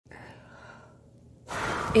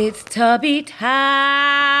It's Tubby time.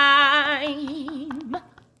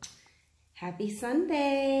 Happy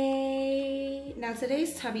Sunday. Now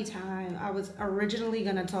today's Tubby time. I was originally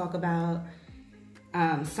gonna talk about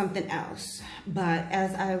something else, but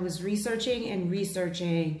as I was researching,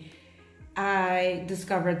 I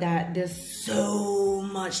discovered that there's so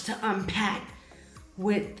much to unpack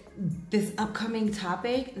with this upcoming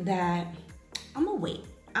topic that I'm gonna wait.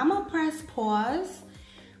 I'm gonna press pause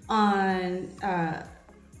on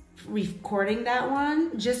recording that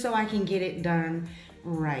one just so I can get it done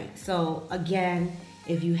right. So again,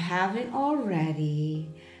 if you haven't already,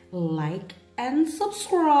 like and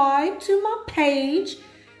subscribe to my page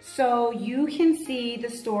so you can see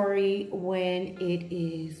the story when it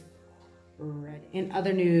is ready. In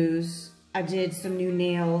other news, I did some new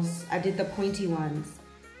nails. I did the pointy ones.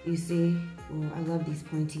 You see? Oh, I love these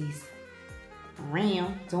pointies.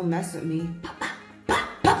 Don't mess with me.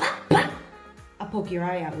 I'll poke your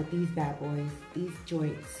eye out with these bad boys. These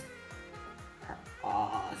joints are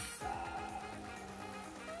awesome.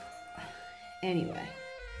 Anyway,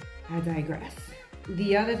 I digress.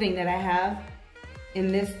 The other thing that I have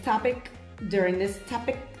in this topic, during this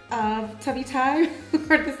topic of Tubby Time,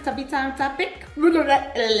 or this Tubby Time topic,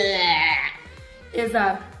 is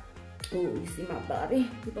oh, you see my body?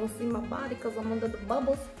 You don't see my body because I'm under the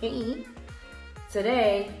bubbles. Hey.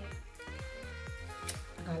 Today,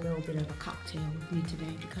 I got a little bit of a cocktail with me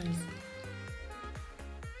today because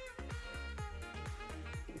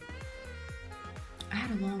I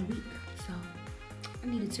had a long week, so I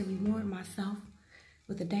needed to reward myself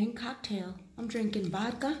with a dang cocktail. I'm drinking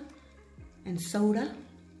vodka and soda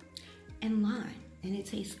and lime, and it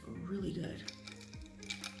tastes really good.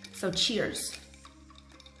 So cheers.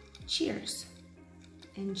 Cheers.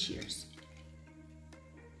 And cheers.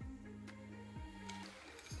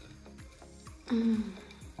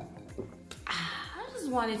 I just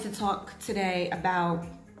wanted to talk today about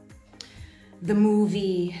the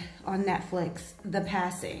movie on Netflix, The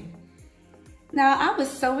Passing. Now, I was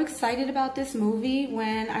so excited about this movie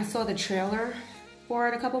when I saw the trailer for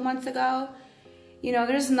it a couple months ago. You know,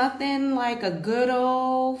 there's nothing like a good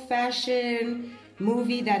old-fashioned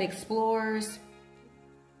movie that explores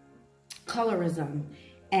colorism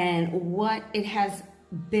and what it has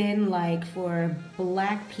been like for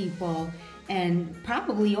Black people and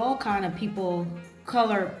probably all kind of people,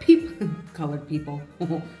 colored people.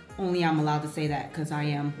 Only I'm allowed to say that because I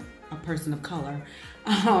am a person of color.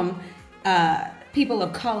 People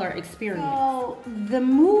of color experience. So the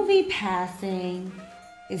movie Passing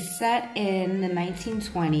is set in the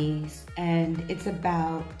 1920s, and it's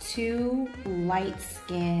about two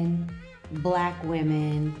light-skinned Black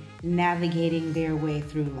women navigating their way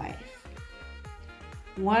through life.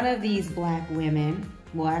 One of these Black women,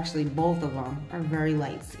 well, actually both of them, are very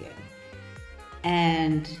light-skinned,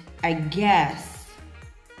 and I guess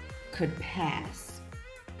could pass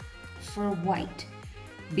for white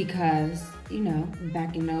because, you know,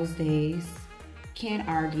 back in those days, can't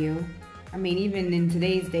argue. I mean, even in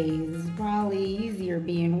today's days, it's probably easier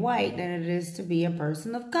being white than it is to be a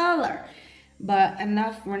person of color. But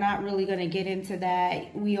enough, we're not really going to get into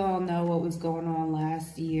that. We all know what was going on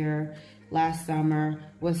last summer,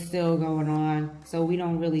 what's still going on, so we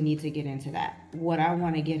don't really need to get into that. What I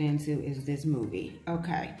want to get into is this movie.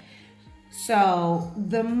 Okay, so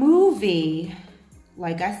the movie,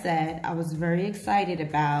 like I said, I was very excited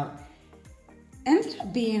about, ended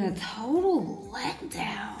up being a total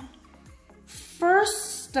letdown.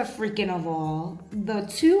 First of all, the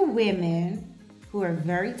two women who are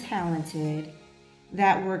very talented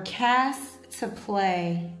that were cast to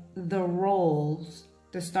play the roles,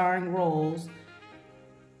 the starring roles,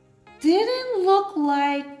 didn't look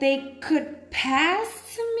like they could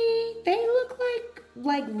pass to me. They look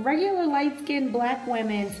like regular light-skinned Black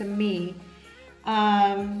women to me.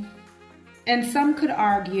 And some could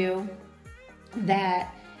argue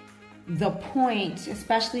that the point,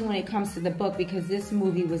 especially when it comes to the book, because this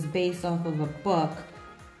movie was based off of a book,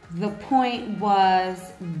 the point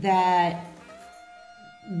was that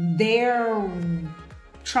they're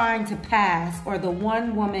trying to pass, or the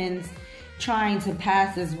one woman's trying to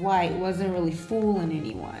pass as white, wasn't really fooling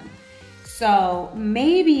anyone. So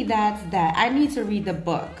maybe that's that. I need to read the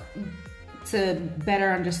book to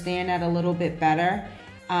better understand that a little bit better.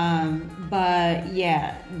 But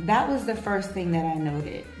yeah, that was the first thing that I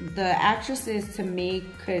noted. The actresses to me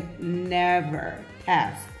could never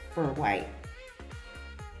pass for white.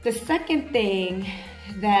 The second thing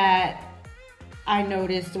that I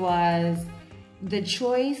noticed was the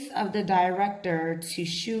choice of the director to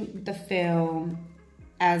shoot the film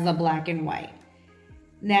as a black and white.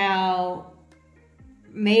 Now,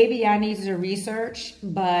 maybe I need to research,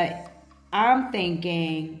 but I'm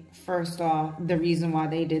thinking, first off, the reason why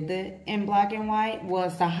they did it in black and white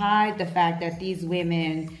was to hide the fact that these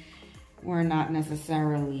women were not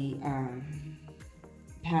necessarily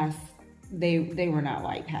they were not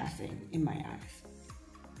white passing in my eyes.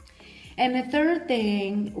 And the third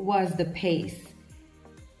thing was the pace.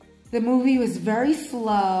 The movie was very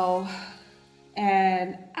slow,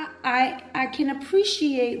 and I can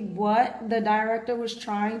appreciate what the director was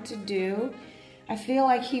trying to do. I feel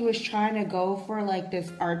like he was trying to go for like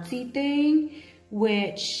this artsy thing,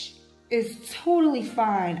 which is totally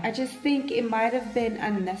fine. I just think it might have been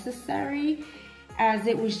unnecessary, as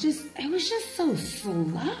it was just so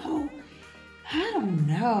slow. I don't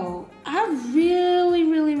know. I really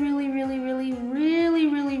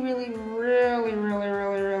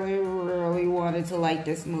wanted to like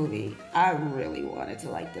this movie. I really wanted to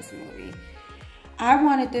like this movie. I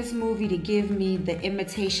wanted this movie to give me the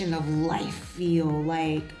Imitation of Life feel,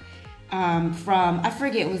 like from, I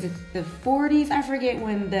forget, was it the 40s? I forget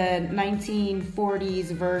when the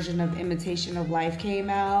 1940s version of Imitation of Life came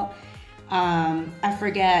out. I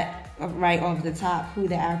forget right off the top who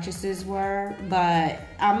the actresses were, but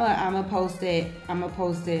I'm gonna post it. I'm gonna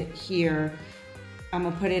post it here. I'm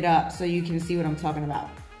gonna put it up so you can see what I'm talking about.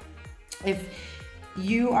 If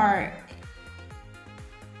you are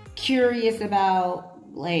curious about,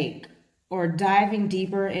 like, or diving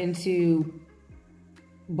deeper into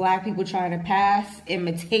black people trying to pass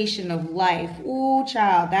Imitation of Life, ooh,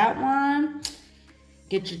 child, that one,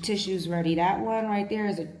 get your tissues ready. That one right there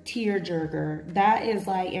is a tearjerker. That is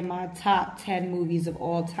like in my top 10 movies of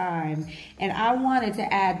all time. And I wanted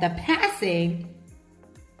to add The Passing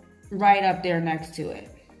right up there next to it.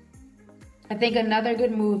 I think another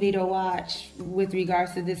good movie to watch with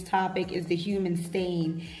regards to this topic is The Human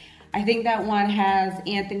Stain. I think that one has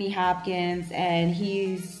Anthony Hopkins, and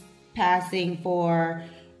he's passing for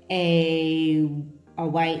a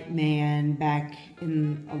white man back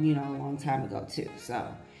in, you know, a long time ago too.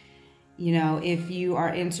 So, you know, if you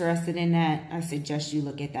are interested in that, I suggest you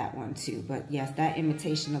look at that one too. But yes, that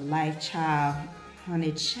Imitation of Life, child,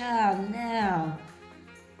 honey, child, now.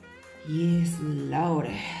 Yes, Lord.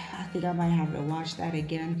 I think I might have to watch that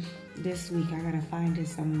again this week. I gotta find it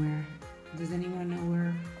somewhere. Does anyone know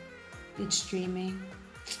where it's streaming?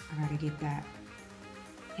 I gotta get that.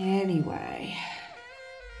 Anyway.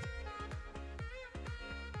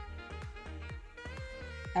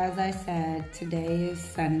 As I said, today is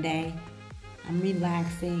Sunday. I'm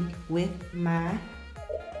relaxing with my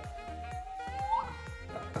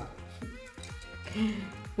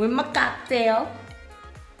cocktail.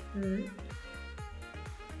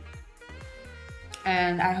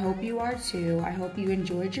 And I hope you are too. I hope you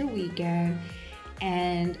enjoyed your weekend.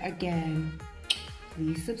 And again,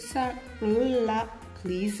 please subscribe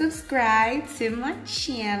to my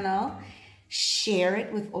channel. Share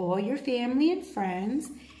it with all your family and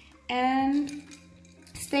friends, and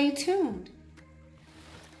stay tuned.